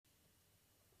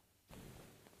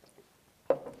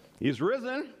He's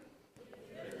risen.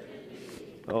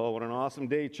 Oh, what an awesome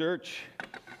day, church.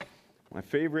 My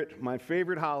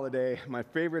favorite holiday, my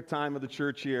favorite time of the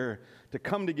church year, to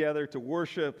come together, to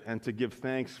worship, and to give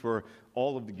thanks for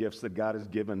all of the gifts that God has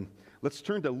given. Let's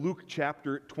turn to Luke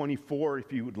chapter 24,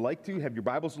 if you would like to. Have your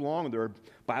Bibles along. There are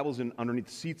Bibles underneath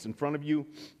the seats in front of you.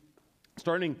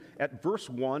 Starting at verse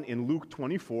 1 in Luke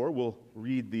 24, we'll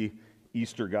read the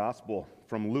Easter Gospel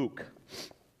from Luke.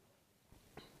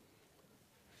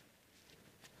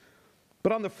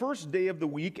 But on the first day of the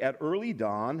week at early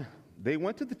dawn, they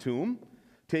went to the tomb,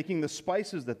 taking the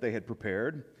spices that they had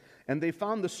prepared, and they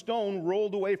found the stone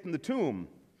rolled away from the tomb.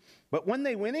 But when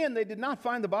they went in, they did not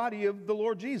find the body of the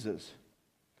Lord Jesus.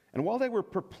 And while they were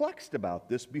perplexed about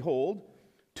this, behold,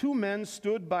 two men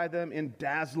stood by them in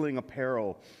dazzling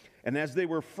apparel. And as they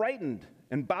were frightened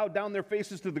and bowed down their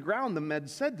faces to the ground, the men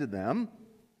said to them,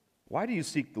 "Why do you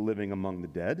seek the living among the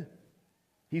dead?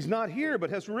 He's not here, but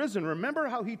has risen. Remember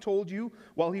how he told you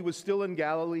while he was still in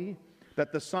Galilee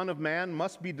that the Son of Man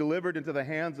must be delivered into the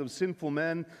hands of sinful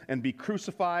men and be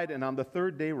crucified and on the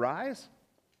third day rise?"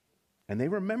 And they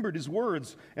remembered his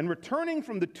words, and returning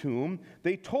from the tomb,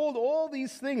 they told all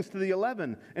these things to the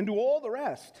 11 and to all the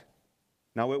rest.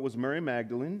 Now it was Mary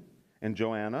Magdalene and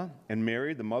Joanna and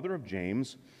Mary, the mother of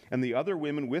James, and the other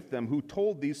women with them who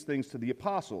told these things to the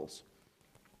apostles.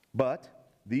 But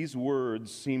these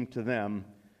words seemed to them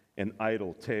an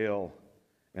idle tale,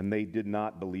 and they did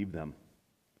not believe them.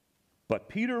 But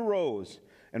Peter rose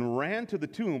and ran to the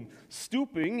tomb.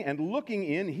 Stooping and looking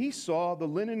in, he saw the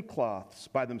linen cloths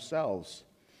by themselves,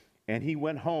 and he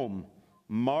went home,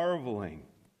 marveling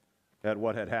at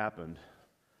what had happened.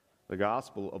 The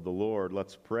gospel of the Lord.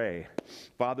 Let's pray.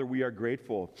 Father, we are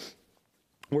grateful.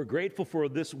 We're grateful for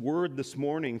this word this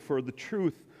morning, for the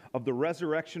truth of the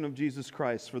resurrection of Jesus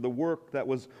Christ, for the work that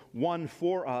was won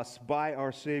for us by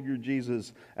our Savior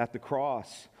Jesus at the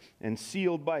cross and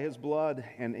sealed by his blood.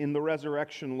 And in the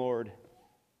resurrection, Lord,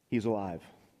 he's alive.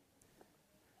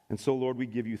 And so, Lord, we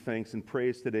give you thanks and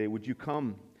praise today. Would you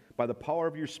come by the power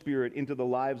of your Spirit into the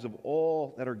lives of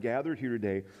all that are gathered here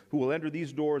today, who will enter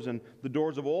these doors and the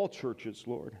doors of all churches,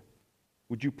 Lord.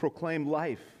 Would you proclaim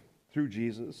life through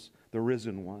Jesus, the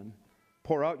risen one?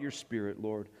 Pour out your Spirit,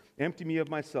 Lord. Empty me of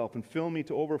myself and fill me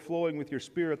to overflowing with your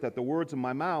Spirit, that the words of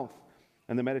my mouth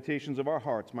and the meditations of our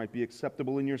hearts might be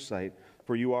acceptable in your sight,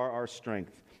 for you are our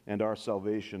strength and our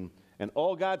salvation. And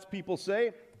all God's people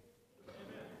say,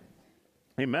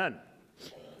 Amen.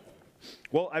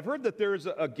 Well, I've heard that there's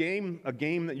a game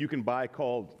that you can buy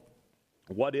called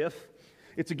What If?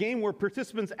 It's a game where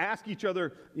participants ask each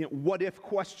other, what if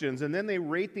questions, and then they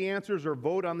rate the answers or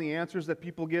vote on the answers that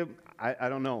people give. I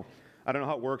don't know. I don't know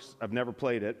how it works. I've never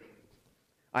played it.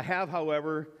 I have,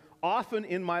 however, often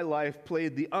in my life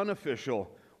played the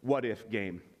unofficial What If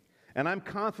game. And I'm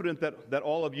confident that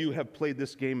all of you have played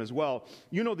this game as well.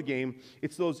 You know the game.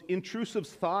 It's those intrusive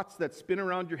thoughts that spin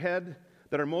around your head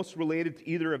that are most related to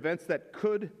either events that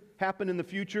could happen in the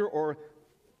future or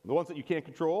the ones that you can't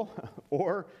control,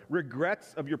 or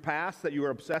regrets of your past that you are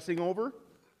obsessing over.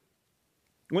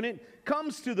 When it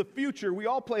comes to the future, we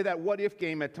all play that what if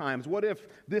game at times. What if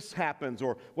this happens,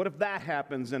 or what if that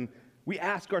happens? And we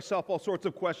ask ourselves all sorts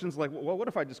of questions like, well, what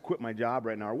if I just quit my job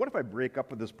right now? Or what if I break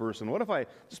up with this person? What if I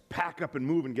just pack up and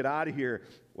move and get out of here?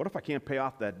 What if I can't pay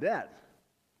off that debt?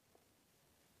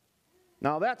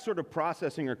 Now, that sort of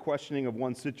processing or questioning of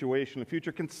one's situation in the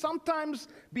future can sometimes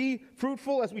be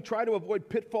fruitful as we try to avoid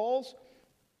pitfalls.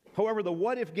 However, the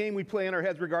what-if game we play in our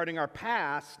heads regarding our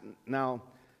past, now,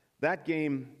 that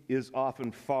game is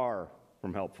often far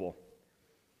from helpful.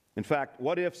 In fact,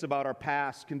 what-ifs about our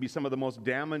past can be some of the most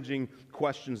damaging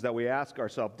questions that we ask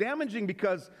ourselves. Damaging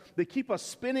because they keep us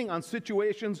spinning on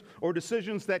situations or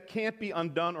decisions that can't be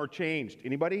undone or changed.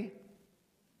 Anybody?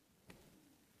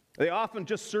 They often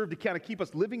just serve to kind of keep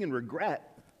us living in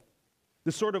regret.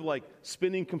 This sort of like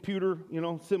spinning computer,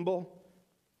 symbol.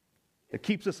 It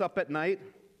keeps us up at night.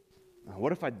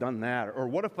 What if I'd done that? Or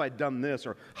what if I'd done this?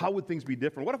 Or how would things be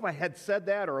different? What if I had said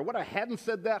that? Or what if I hadn't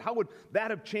said that? How would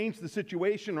that have changed the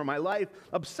situation or my life?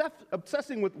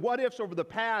 Obsessing with what ifs over the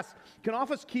past can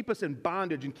often keep us in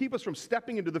bondage and keep us from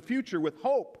stepping into the future with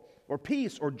hope or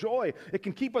peace or joy. It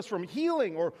can keep us from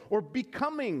healing or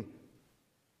becoming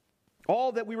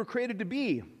all that we were created to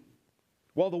be.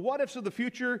 While the what-ifs of the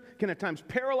future can at times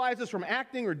paralyze us from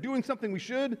acting or doing something we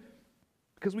should,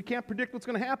 because we can't predict what's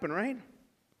going to happen, right?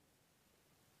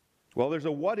 Well, there's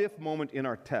a what-if moment in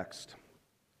our text.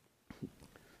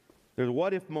 There's a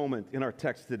what-if moment in our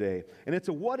text today. And it's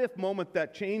a what-if moment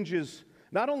that changes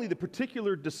not only the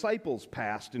particular disciples'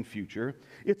 past and future,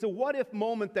 it's a what-if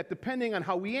moment that, depending on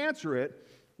how we answer it,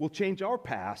 will change our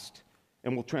past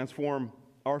and will transform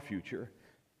our future.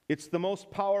 It's the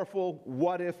most powerful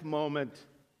what-if moment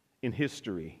in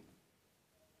history.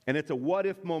 And it's a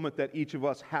what-if moment that each of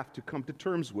us have to come to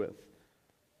terms with.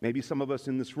 Maybe some of us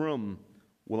in this room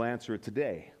will answer it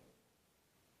today.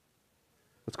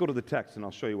 Let's go to the text and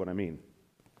I'll show you what I mean.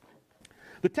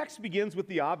 The text begins with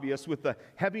the obvious, with the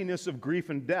heaviness of grief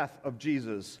and death of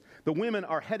Jesus. The women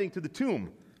are heading to the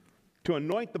tomb to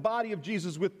anoint the body of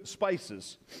Jesus with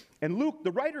spices. And Luke,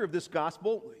 the writer of this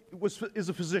gospel, is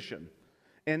a physician.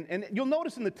 And you'll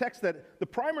notice in the text that the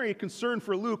primary concern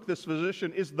for Luke, this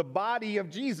physician, is the body of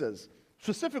Jesus.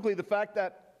 Specifically, the fact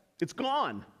that it's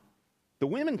gone. The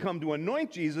women come to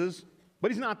anoint Jesus, but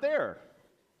he's not there.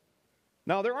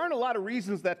 Now, there aren't a lot of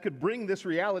reasons that could bring this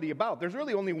reality about. There's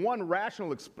really only one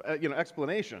rational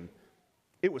explanation.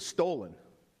 It was stolen.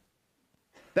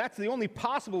 That's the only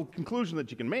possible conclusion that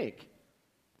you can make.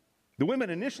 The women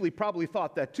initially probably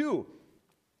thought that too.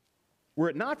 Were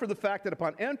it not for the fact that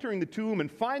upon entering the tomb and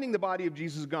finding the body of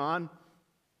Jesus gone,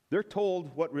 they're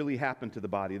told what really happened to the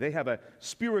body. They have a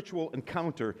spiritual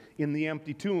encounter in the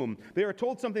empty tomb. They are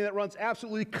told something that runs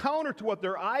absolutely counter to what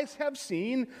their eyes have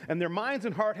seen and their minds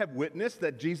and heart have witnessed,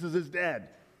 that Jesus is dead.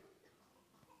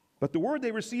 But the word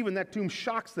they receive in that tomb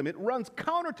shocks them. It runs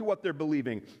counter to what they're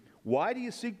believing. Why do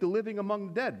you seek the living among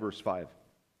the dead? Verse 5.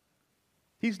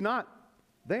 He's not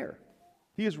there.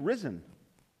 He is risen.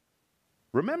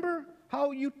 Remember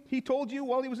how he told you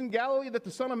while he was in Galilee that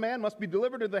the Son of Man must be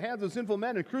delivered into the hands of sinful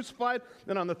men and crucified,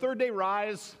 and on the third day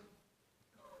rise?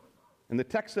 And the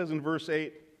text says in verse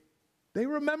 8, they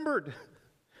remembered.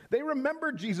 They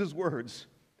remembered Jesus' words.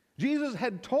 Jesus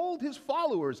had told his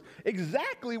followers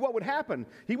exactly what would happen.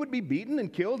 He would be beaten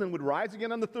and killed and would rise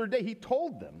again on the third day. He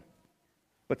told them.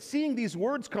 But seeing these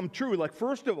words come true, like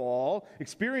first of all,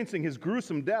 experiencing his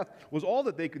gruesome death was all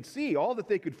that they could see, all that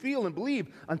they could feel and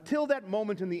believe, until that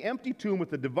moment in the empty tomb with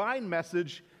the divine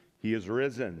message, he is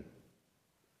risen.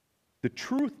 The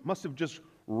truth must have just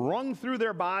rung through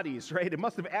their bodies, right? It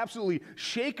must have absolutely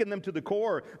shaken them to the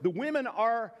core. The women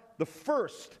are the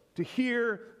first to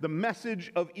hear the message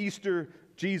of Easter: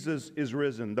 Jesus is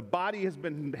risen. The body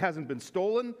hasn't been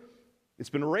stolen. It's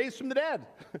been raised from the dead.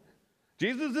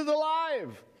 Jesus is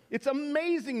alive. It's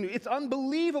amazing news. It's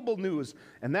unbelievable news.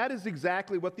 And that is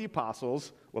exactly what the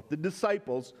apostles, what the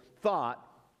disciples thought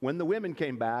when the women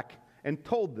came back and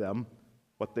told them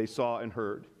what they saw and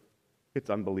heard.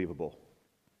 It's unbelievable.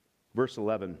 Verse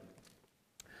 11.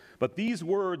 But these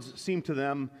words seemed to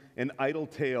them an idle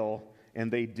tale,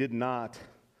 and they did not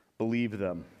believe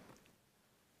them.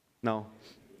 Now,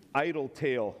 idle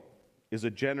tale is a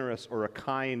generous or a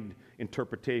kind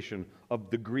interpretation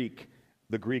of the Greek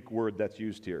word that's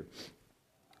used here.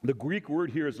 The Greek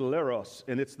word here is leros,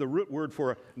 and it's the root word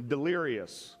for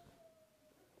delirious.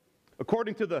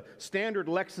 According to the standard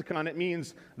lexicon, it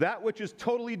means that which is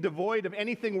totally devoid of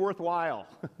anything worthwhile.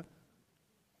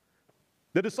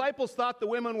 The disciples thought the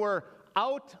women were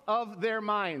out of their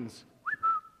minds.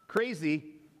 Crazy.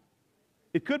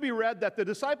 It could be read that the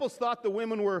disciples thought the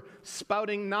women were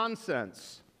spouting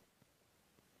nonsense.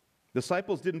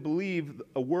 Disciples didn't believe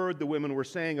a word the women were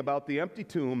saying about the empty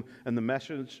tomb and the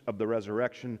message of the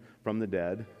resurrection from the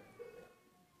dead.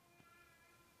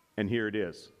 And here it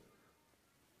is.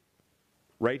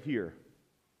 Right here,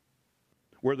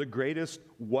 where the greatest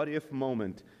what-if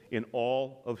moment in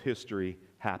all of history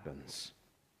happens.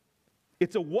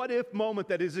 It's a what-if moment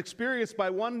that is experienced by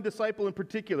one disciple in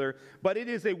particular, but it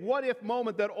is a what-if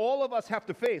moment that all of us have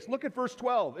to face. Look at verse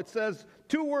 12. It says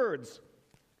two words.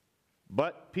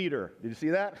 But Peter. Did you see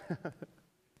that?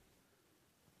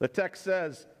 The text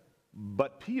says,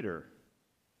 but Peter.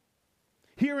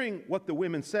 Hearing what the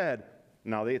women said,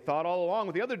 now they thought all along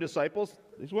with the other disciples,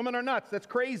 these women are nuts, that's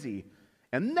crazy.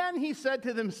 And then he said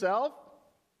to himself,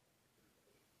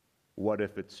 what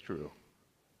if it's true?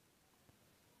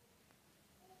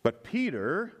 But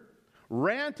Peter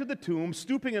ran to the tomb,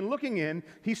 stooping and looking in.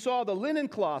 He saw the linen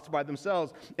cloths by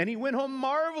themselves, and he went home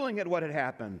marveling at what had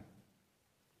happened.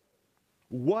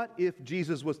 What if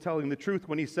Jesus was telling the truth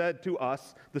when he said to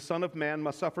us, the Son of Man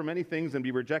must suffer many things and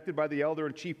be rejected by the elder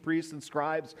and chief priests and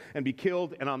scribes and be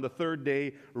killed and on the third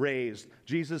day raised?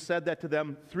 Jesus said that to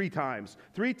them 3 times.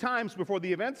 3 times before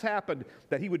the events happened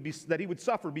that he would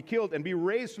suffer, be killed, and be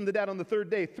raised from the dead on the third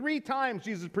day. 3 times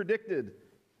Jesus predicted.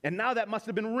 And now that must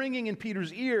have been ringing in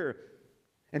Peter's ear.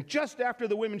 And just after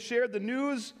the women shared the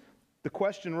news, the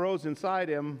question rose inside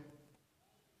him,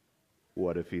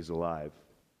 what if he's alive?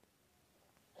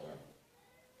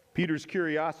 Peter's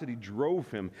curiosity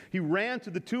drove him. He ran to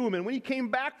the tomb, and when he came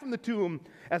back from the tomb,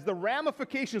 as the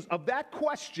ramifications of that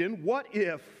question, what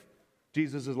if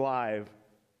Jesus is alive,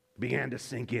 began to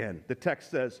sink in. The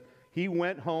text says, he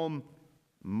went home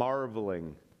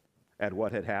marveling at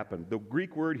what had happened. The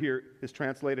Greek word here is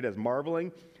translated as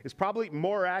marveling. It's probably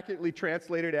more accurately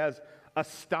translated as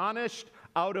astonished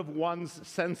out of one's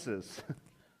senses.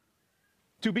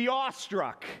 To be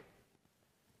awestruck.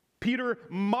 Peter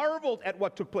marveled at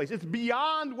what took place. It's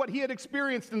beyond what he had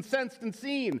experienced and sensed and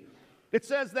seen. It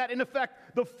says that, in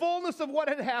effect, the fullness of what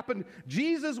had happened,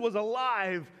 Jesus was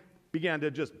alive, began to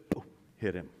just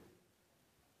hit him.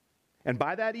 And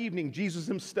by that evening, Jesus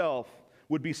himself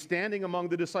would be standing among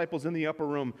the disciples in the upper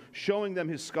room, showing them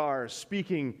his scars,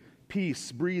 speaking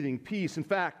peace, breathing peace. In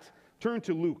fact, turn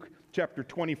to Luke chapter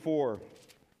 24.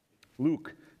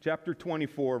 Luke chapter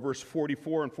 24, verse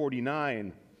 44 and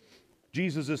 49.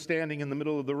 Jesus is standing in the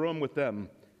middle of the room with them.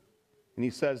 And he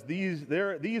says,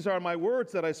 these are my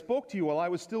words that I spoke to you while I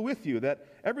was still with you, that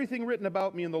everything written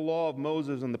about me in the law of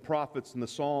Moses and the prophets and the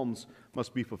Psalms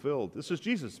must be fulfilled. This is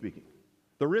Jesus speaking,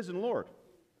 the risen Lord.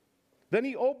 Then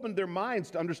he opened their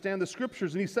minds to understand the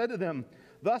scriptures, and he said to them,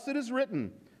 thus it is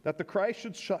written, that the Christ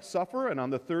should suffer and on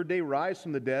the third day rise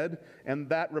from the dead, and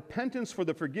that repentance for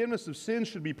the forgiveness of sins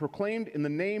should be proclaimed in the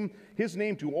name, his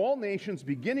name to all nations,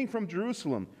 beginning from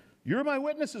Jerusalem. You're my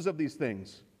witnesses of these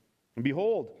things. And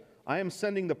behold, I am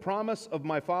sending the promise of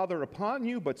my Father upon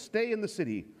you, but stay in the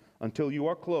city until you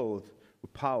are clothed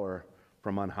with power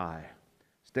from on high.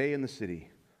 Stay in the city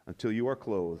until you are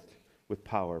clothed with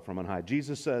power from on high.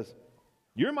 Jesus says,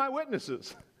 you're my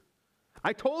witnesses.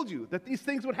 I told you that these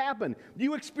things would happen.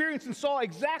 You experienced and saw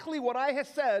exactly what I had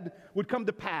said would come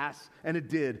to pass, and it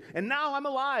did. And now I'm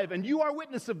alive, and you are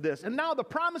witness of this. And now the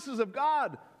promises of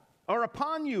God are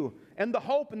upon you, and the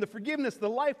hope and the forgiveness, the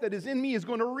life that is in me is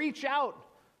going to reach out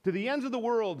to the ends of the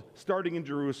world, starting in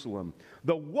Jerusalem.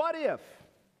 The what if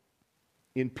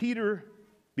in Peter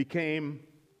became,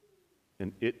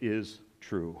 and it is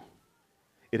true.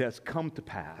 It has come to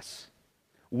pass.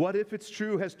 What if it's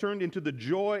true has turned into the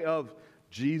joy of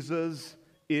Jesus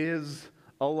is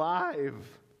alive.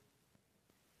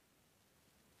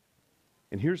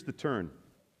 And here's the turn.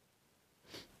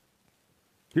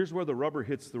 Here's where the rubber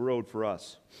hits the road for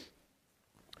us.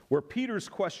 Where Peter's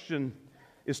question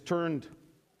is turned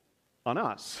on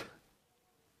us.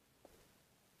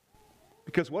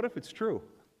 Because what if it's true?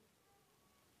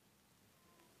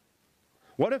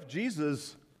 What if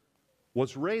Jesus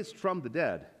was raised from the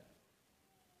dead?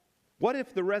 What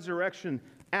if the resurrection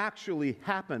actually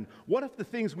happened? What if the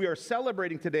things we are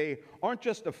celebrating today aren't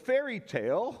just a fairy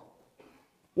tale?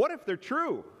 What if they're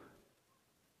true?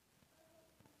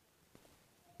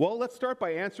 Well, let's start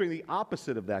by answering the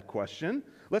opposite of that question.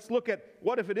 Let's look at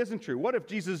what if it isn't true? What if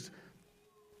Jesus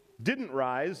didn't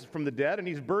rise from the dead and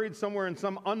he's buried somewhere in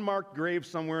some unmarked grave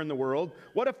somewhere in the world?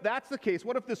 What if that's the case?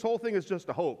 What if this whole thing is just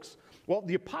a hoax? Well,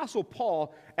 the Apostle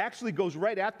Paul actually goes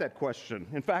right at that question.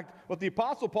 In fact, what the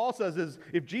Apostle Paul says is,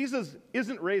 if Jesus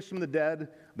isn't raised from the dead,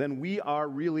 then we are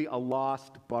really a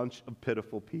lost bunch of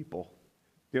pitiful people.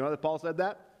 Do you know that Paul said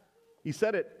that? He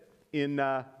said it in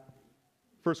 1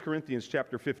 Corinthians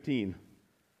chapter 15.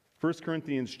 1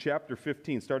 Corinthians chapter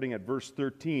 15, starting at verse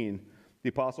 13, the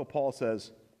Apostle Paul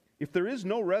says, if there is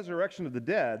no resurrection of the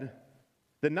dead,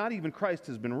 then not even Christ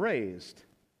has been raised.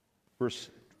 1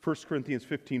 Corinthians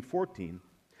 15:14.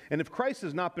 And if Christ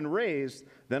has not been raised,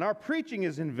 then our preaching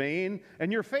is in vain,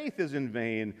 and your faith is in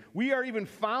vain. We are even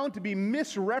found to be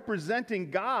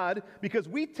misrepresenting God, because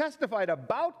we testified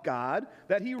about God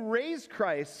that he raised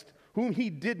Christ, whom he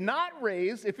did not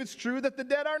raise, if it's true that the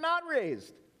dead are not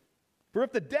raised. For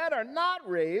if the dead are not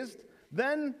raised,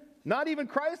 then not even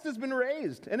Christ has been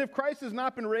raised. And if Christ has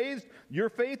not been raised, your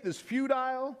faith is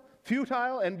futile,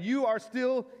 and you are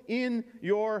still in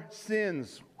your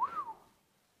sins.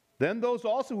 Then those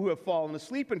also who have fallen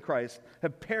asleep in Christ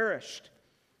have perished.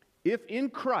 If in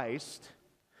Christ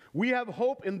we have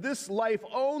hope in this life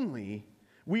only,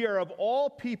 we are of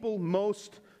all people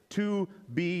most to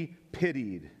be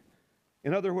pitied.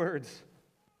 In other words,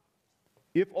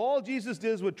 if all Jesus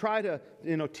did was try to,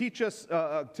 teach us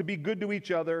to be good to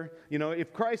each other,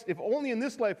 if only in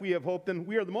this life we have hope, then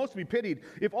we are the most to be pitied.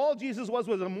 If all Jesus was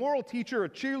a moral teacher, a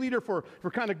cheerleader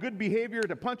for kind of good behavior,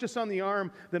 to punch us on the arm,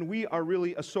 then we are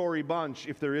really a sorry bunch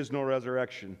if there is no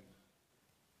resurrection.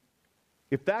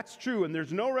 If that's true and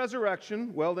there's no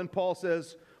resurrection, well, then Paul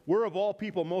says, we're of all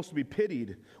people most to be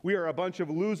pitied. We are a bunch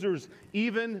of losers,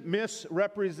 even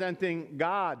misrepresenting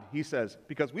God, he says,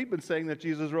 because we've been saying that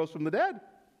Jesus rose from the dead.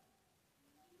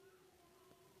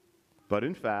 But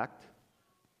in fact,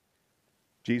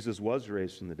 Jesus was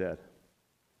raised from the dead.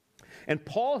 And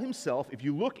Paul himself, if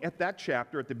you look at that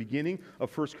chapter at the beginning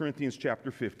of 1 Corinthians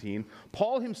chapter 15,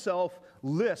 Paul himself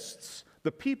lists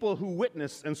the people who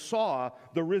witnessed and saw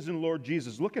the risen Lord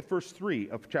Jesus. Look at verse 3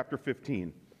 of chapter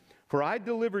 15. For I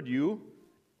delivered you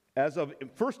as of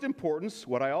first importance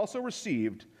what I also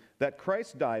received, that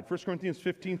Christ died, 1 Corinthians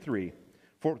 15:3.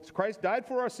 For Christ died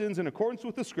for our sins in accordance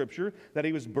with the Scripture, that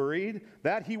he was buried,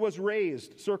 that he was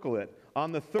raised, circle it,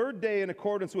 on the third day in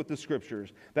accordance with the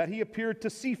Scriptures, that he appeared to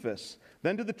Cephas,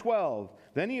 then to the 12.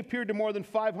 Then he appeared to more than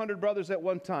 500 brothers at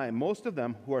one time, most of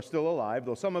them who are still alive,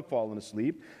 though some have fallen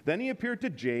asleep. Then he appeared to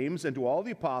James and to all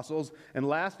the apostles, and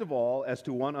last of all, as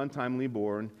to one untimely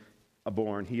born,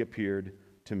 he appeared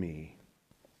to me.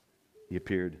 He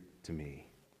appeared to me.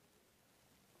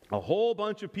 A whole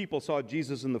bunch of people saw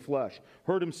Jesus in the flesh,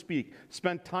 heard him speak,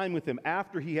 spent time with him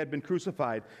after he had been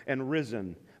crucified and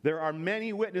risen. There are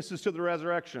many witnesses to the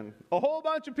resurrection. A whole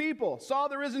bunch of people saw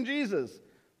the risen Jesus.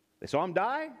 They saw him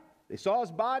die. They saw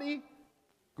his body,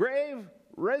 grave,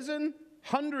 risen,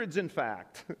 hundreds in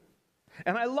fact.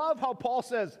 And I love how Paul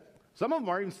says, some of them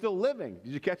are even still living.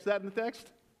 Did you catch that in the text?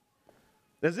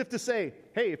 As if to say,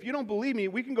 hey, if you don't believe me,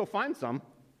 we can go find some.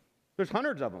 There's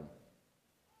hundreds of them.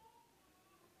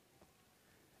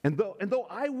 And though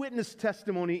eyewitness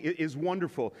testimony is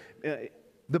wonderful,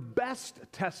 the best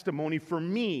testimony for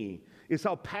me is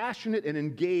how passionate and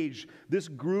engaged this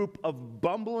group of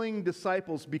bumbling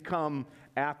disciples become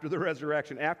after the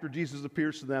resurrection, after Jesus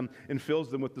appears to them and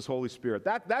fills them with this Holy Spirit.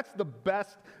 That's the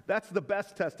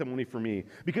best testimony for me,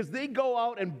 because they go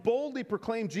out and boldly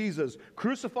proclaim Jesus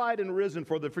crucified and risen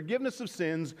for the forgiveness of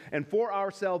sins and for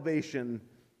our salvation.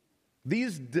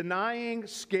 These denying,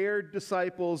 scared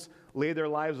disciples lay their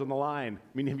lives on the line. I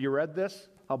mean, have you read this?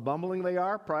 How bumbling they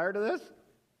are prior to this?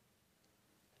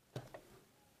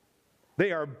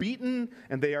 They are beaten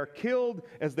and they are killed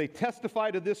as they testify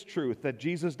to this truth, that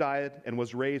Jesus died and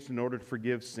was raised in order to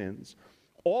forgive sins.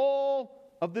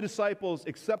 All of the disciples,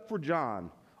 except for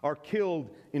John, are killed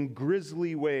in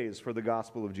grisly ways for the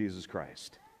gospel of Jesus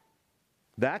Christ.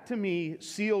 That, to me,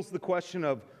 seals the question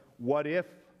of what if?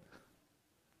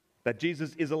 That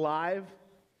Jesus is alive.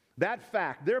 That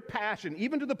fact, their passion,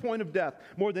 even to the point of death,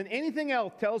 more than anything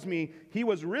else tells me he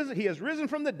has risen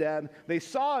from the dead. They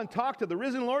saw and talked to the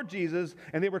risen Lord Jesus,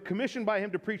 and they were commissioned by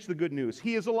him to preach the good news.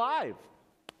 He is alive.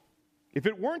 If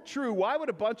it weren't true, why would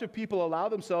a bunch of people allow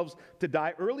themselves to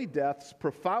die early deaths,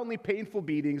 profoundly painful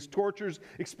beatings, tortures,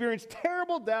 experience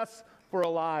terrible deaths for a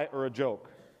lie or a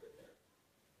joke?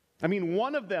 I mean,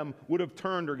 one of them would have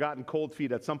turned or gotten cold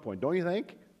feet at some point, don't you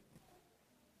think?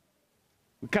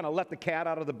 We kind of let the cat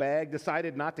out of the bag,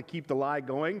 decided not to keep the lie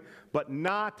going, but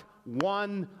not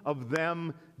one of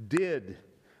them did.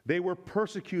 They were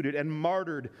persecuted and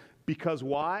martyred because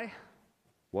why?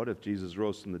 What if Jesus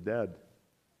rose from the dead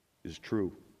is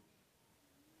true?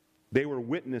 They were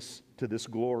witness to this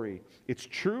glory. It's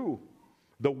true.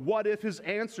 The what if is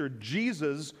answered.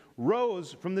 Jesus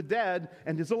rose from the dead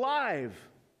and is alive.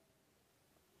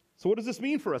 So what does this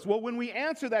mean for us? Well, when we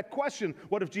answer that question,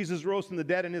 what if Jesus rose from the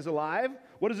dead and is alive?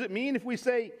 What does it mean if we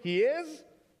say he is? It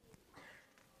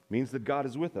means that God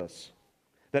is with us,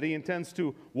 that he intends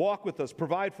to walk with us,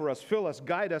 provide for us, fill us,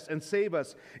 guide us, and save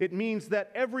us. It means that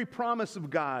every promise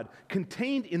of God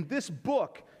contained in this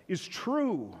book is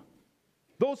true.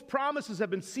 Those promises have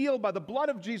been sealed by the blood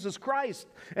of Jesus Christ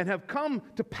and have come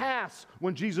to pass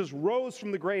when Jesus rose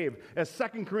from the grave. As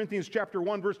 2 Corinthians chapter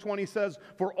 1, verse 20 says,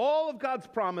 for all of God's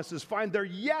promises find their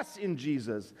yes in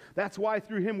Jesus. That's why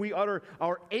through him we utter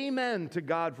our amen to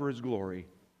God for his glory.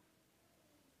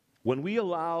 When we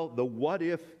allow the what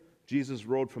if Jesus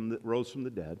rose from the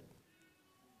dead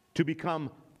to become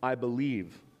I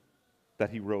believe that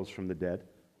he rose from the dead,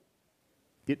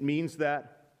 it means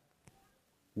that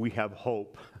we have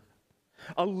hope,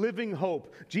 a living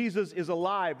hope. Jesus is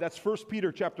alive. That's 1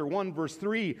 Peter chapter 1, verse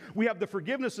 3. We have the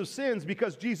forgiveness of sins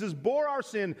because Jesus bore our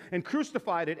sin and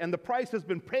crucified it, and the price has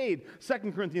been paid.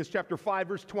 2 Corinthians chapter 5,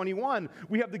 verse 21.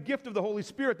 We have the gift of the Holy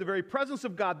Spirit, the very presence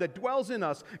of God that dwells in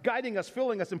us, guiding us,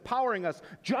 filling us, empowering us,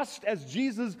 just as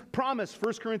Jesus promised.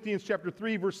 1 Corinthians chapter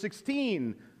 3, verse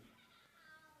 16.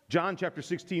 John chapter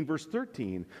 16, verse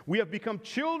 13. We have become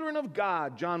children of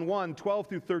God, John 1, 12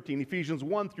 through 13, Ephesians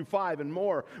 1 through 5, and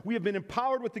more. We have been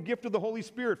empowered with the gift of the Holy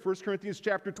Spirit, 1 Corinthians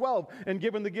chapter 12, and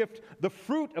given the gift, the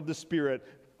fruit of the Spirit.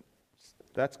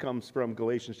 That comes from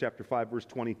Galatians chapter 5, verse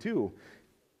 22.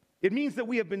 It means that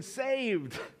we have been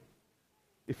saved.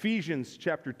 Ephesians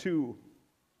chapter 2,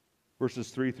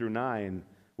 verses 3 through 9,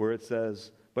 where it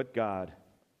says, but God,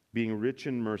 being rich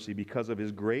in mercy because of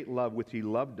his great love which he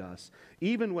loved us,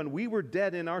 even when we were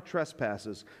dead in our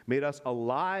trespasses, made us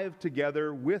alive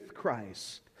together with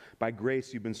Christ. By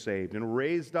grace you've been saved and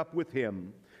raised up with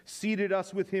him. seated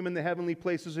us with him in the heavenly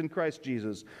places in Christ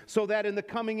Jesus, so that in the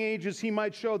coming ages he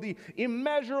might show the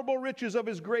immeasurable riches of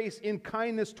his grace in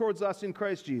kindness towards us in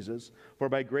Christ Jesus. For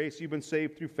by grace you've been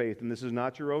saved through faith, and this is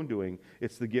not your own doing.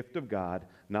 It's the gift of God,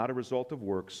 not a result of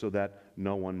works, so that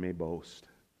no one may boast.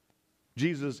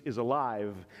 Jesus is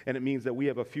alive, and it means that we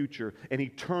have a future, an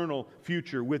eternal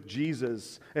future with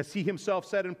Jesus. As he himself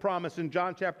said and promised in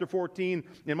John chapter 14,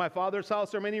 in my Father's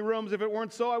house are many rooms. If it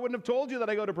weren't so, I wouldn't have told you that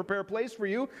I go to prepare a place for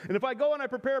you. And if I go and I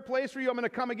prepare a place for you, I'm going to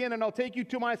come again and I'll take you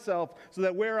to myself, so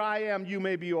that where I am, you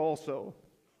may be also.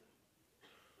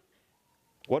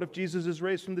 What if Jesus is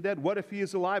raised from the dead? What if he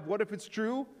is alive? What if it's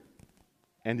true?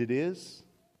 And it is?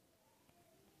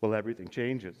 Well, everything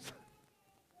changes.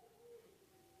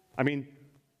 I mean,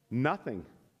 nothing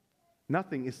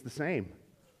is the same.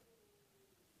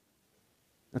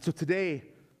 And so today,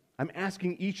 I'm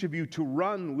asking each of you to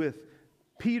run with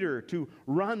Peter, to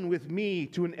run with me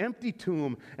to an empty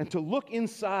tomb, and to look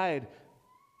inside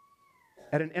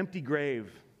at an empty grave.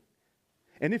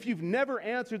 And if you've never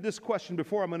answered this question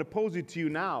before, I'm going to pose it to you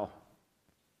now.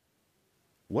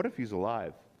 What if he's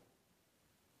alive?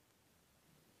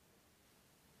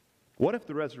 What if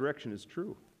the resurrection is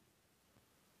true?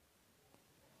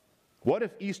 What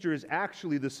if Easter is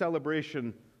actually the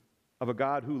celebration of a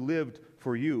God who lived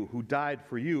for you, who died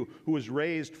for you, who was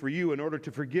raised for you in order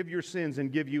to forgive your sins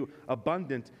and give you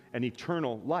abundant and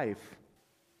eternal life?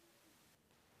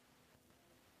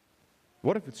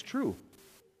 What if it's true?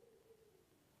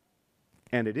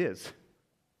 And it is.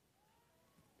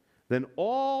 Then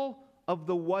all of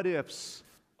the what ifs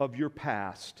of your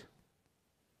past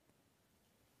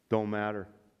don't matter.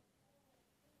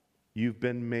 You've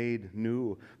been made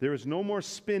new. There is no more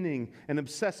spinning and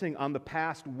obsessing on the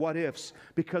past what ifs,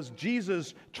 because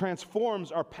Jesus transforms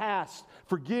our past,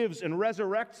 forgives and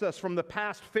resurrects us from the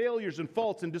past failures and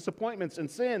faults and disappointments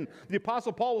and sin. The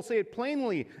Apostle Paul will say it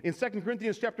plainly in 2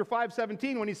 Corinthians chapter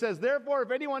 5:17 when he says, "Therefore,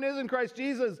 if anyone is in Christ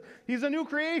Jesus, he's a new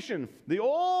creation. The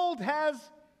old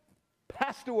has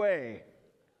passed away.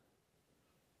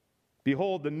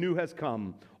 Behold, the new has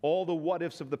come. All the what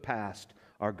ifs of the past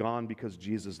are gone because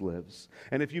Jesus lives."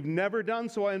 And if you've never done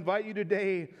so, I invite you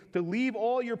today to leave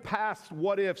all your past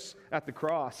what ifs at the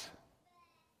cross.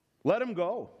 Let them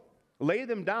go. Lay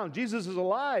them down. Jesus is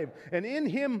alive, and in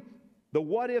him, the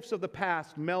what ifs of the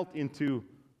past melt into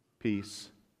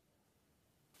peace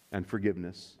and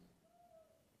forgiveness.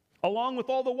 Along with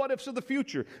all the what ifs of the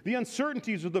future, the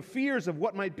uncertainties or the fears of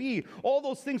what might be, all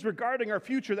those things regarding our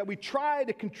future that we try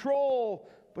to control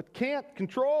but can't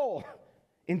control.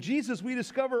 In Jesus, we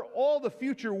discover all the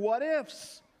future what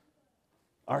ifs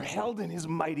are held in his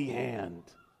mighty hand.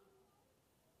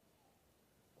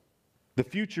 The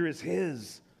future is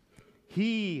his.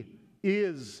 He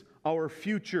is our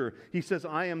future. He says,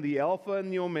 "I am the Alpha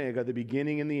and the Omega, the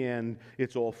beginning and the end."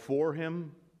 It's all for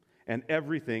him, and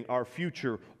everything, our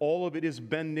future, all of it is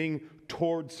bending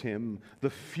towards him. The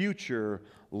future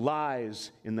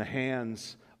lies in the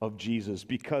hands of Jesus.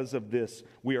 Because of this,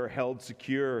 we are held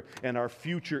secure, and our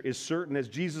future is certain. As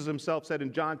Jesus himself said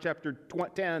in John chapter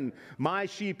 10, "My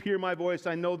sheep hear my voice,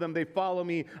 I know them, they follow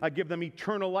me, I give them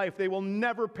eternal life, they will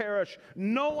never perish,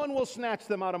 no one will snatch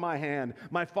them out of my hand.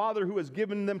 My Father who has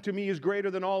given them to me is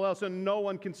greater than all else, and no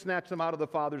one can snatch them out of the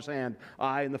Father's hand.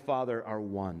 I and the Father are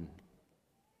one."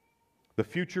 The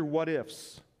future what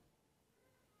ifs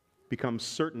become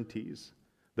certainties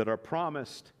that are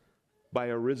promised by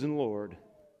a risen Lord,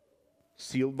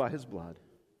 sealed by his blood.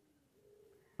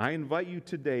 I invite you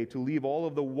today to leave all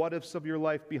of the what ifs of your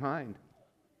life behind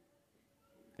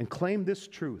and claim this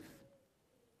truth,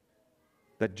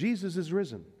 that Jesus is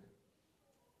risen,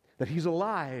 that he's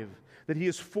alive, that he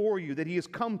is for you, that he has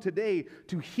come today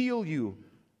to heal you,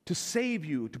 to save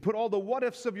you, to put all the what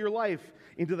ifs of your life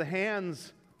into the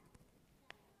hands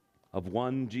of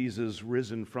one Jesus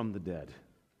risen from the dead.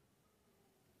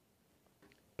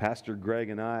 Pastor Greg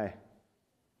and I,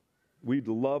 we'd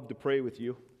love to pray with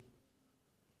you.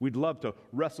 We'd love to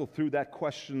wrestle through that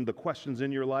question, the questions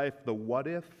in your life, the what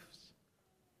ifs,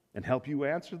 and help you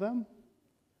answer them.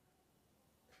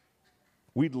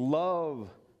 We'd love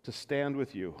to stand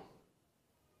with you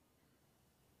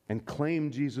and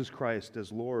claim Jesus Christ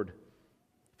as Lord.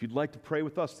 If you'd like to pray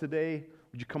with us today,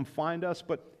 would you come find us?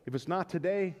 But if it's not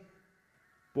today,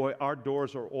 boy, our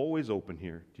doors are always open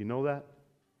here. Do you know that?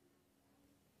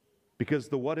 Because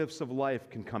the what ifs of life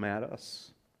can come at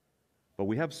us, but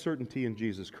we have certainty in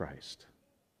Jesus Christ.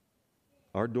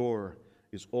 Our door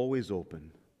is always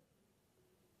open.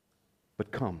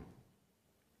 But come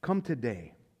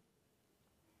today,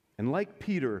 and like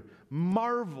Peter,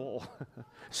 marvel,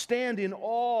 stand in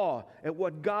awe at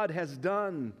what God has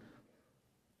done.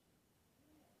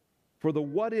 For the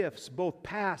what ifs, both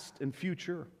past and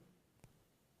future,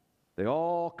 they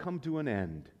all come to an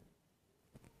end.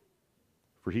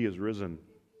 For he is risen.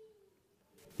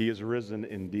 He is risen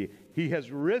indeed. He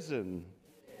has risen.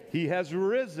 He has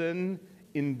risen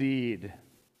indeed.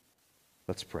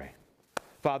 Let's pray.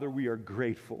 Father, we are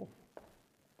grateful.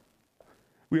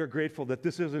 We are grateful that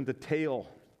this isn't a tale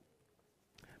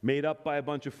made up by a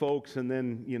bunch of folks and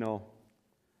then,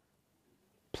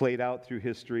 played out through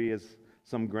history as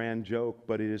some grand joke,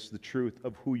 but it is the truth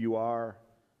of who you are,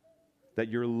 that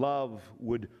your love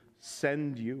would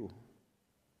send you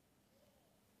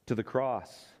to the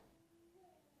cross,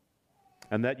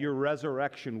 and that your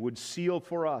resurrection would seal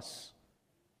for us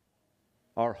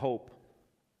our hope,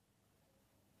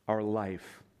 our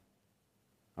life,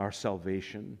 our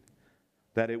salvation,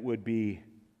 that it would be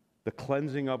the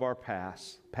cleansing of our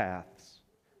paths,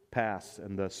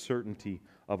 and the certainty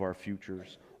of our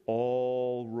futures,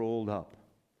 all rolled up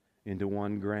into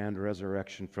one grand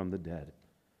resurrection from the dead.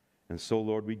 And so,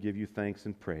 Lord, we give you thanks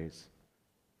and praise.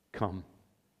 Come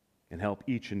and help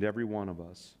each and every one of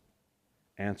us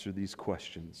answer these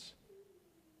questions.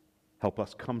 Help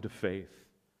us come to faith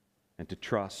and to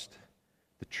trust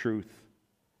the truth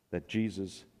that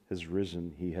Jesus has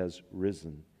risen. He has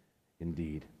risen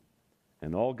indeed.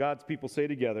 And all God's people say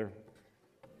together,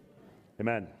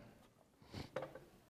 Amen.